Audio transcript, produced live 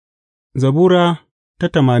Zabura ta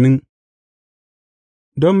 80.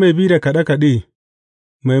 Don mai bi da kaɗe kaɗe,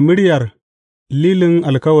 mai muryar Lilin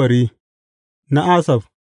Alkawari, na Asaf,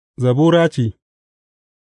 zabura ce.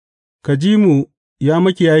 Ka ji mu, ya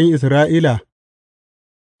Makiyayin Isra'ila,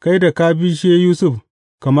 kai da ka bishe Yusuf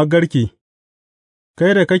kamar garke,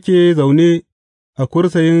 kai da kake zaune a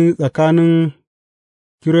kursiyin tsakanin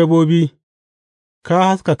kerubobi, ka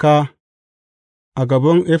haskaka a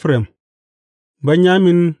gaban Efraim,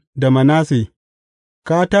 Benyamin da Manasse,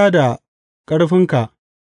 ka tā da ƙarfinka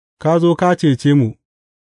ka zo ka cece mu.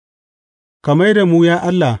 Ka mai da mu, ya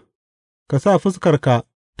Allah, ka sa fuskarka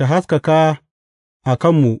ta haskaka a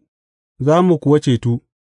kanmu, za mu kuwa cetu.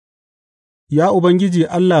 Ya Ubangiji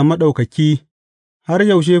Allah Maɗaukaki, har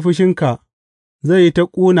yaushe fushinka zai yi ta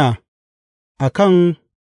ƙuna a kan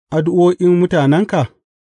addu'o'in mutanenka?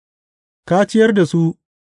 Ka ciyar da su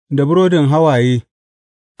da burodin hawaye,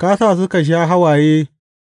 ka sa suka sha hawaye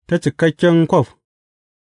ta cikakken kwaf;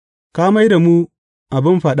 ka mai da mu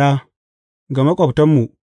abin faɗa ga maƙwabtanmu,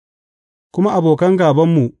 kuma abokan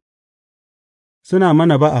gābanmu suna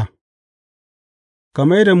mana ba'a. Ka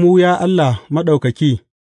mai da mu, ya Allah Maɗaukaki,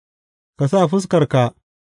 ka sa fuskarka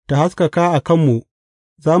ta haskaka a kanmu,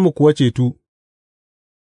 za mu kuwa cetu.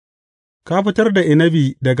 Ka fitar da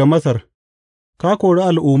inabi daga Masar, ka kori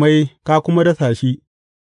al'ummai ka kuma dasa shi;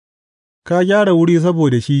 ka gyara wuri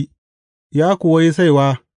saboda shi, ya kuwa yi saiwa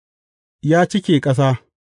ya cike ƙasa.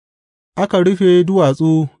 Aka rufe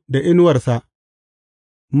duwatsu da inuwarsa,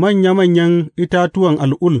 manya manyan itatuwan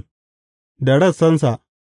al'ul da rassansa;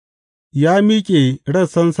 ya miƙe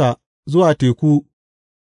rassansa zuwa teku,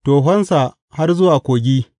 tohonsa har zuwa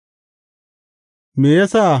kogi. Me ya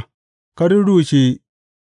sa ka rurrushe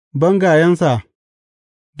bangayensa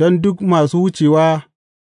don duk masu wucewa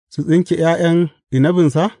su tsinke ’ya'yan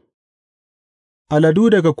inabinsa? Aladu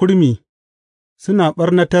daga kurmi suna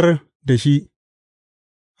ɓarnatar da shi,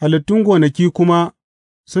 halittun gonaki kuma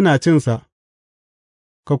suna cinsa.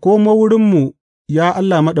 Ka komo wurinmu, ya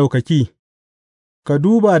Allah Maɗaukaki, ka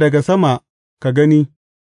duba daga sama ka gani,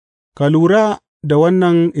 ka lura da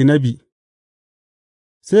wannan inabi,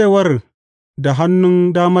 saiwar da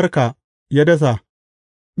hannun damarka ya dasa,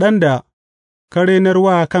 ɗan da ka renar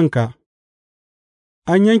wa kanka.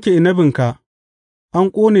 An yanke inabinka,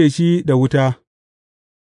 an ƙone shi da wuta;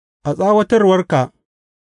 a tsawatarwarka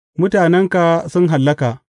mutanenka sun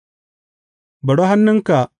hallaka. Bari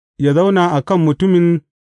hannunka yă zauna a kan mutumin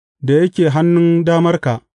da yake hannun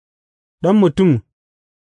damarka, ɗan mutum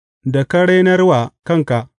da ka renar wa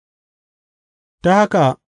kanka, ta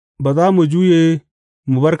haka ba za mu juye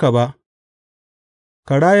mu bar ka ba.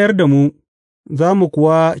 Ka rayar da mu, za mu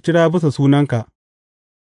kuwa kira bisa sunanka;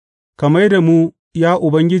 ka mai da mu, ya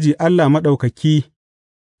Ubangiji Allah Maɗaukaki,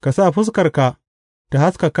 ka sa fuskarka ta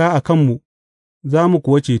haskaka a kanmu, za mu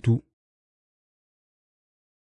kuwa cetu.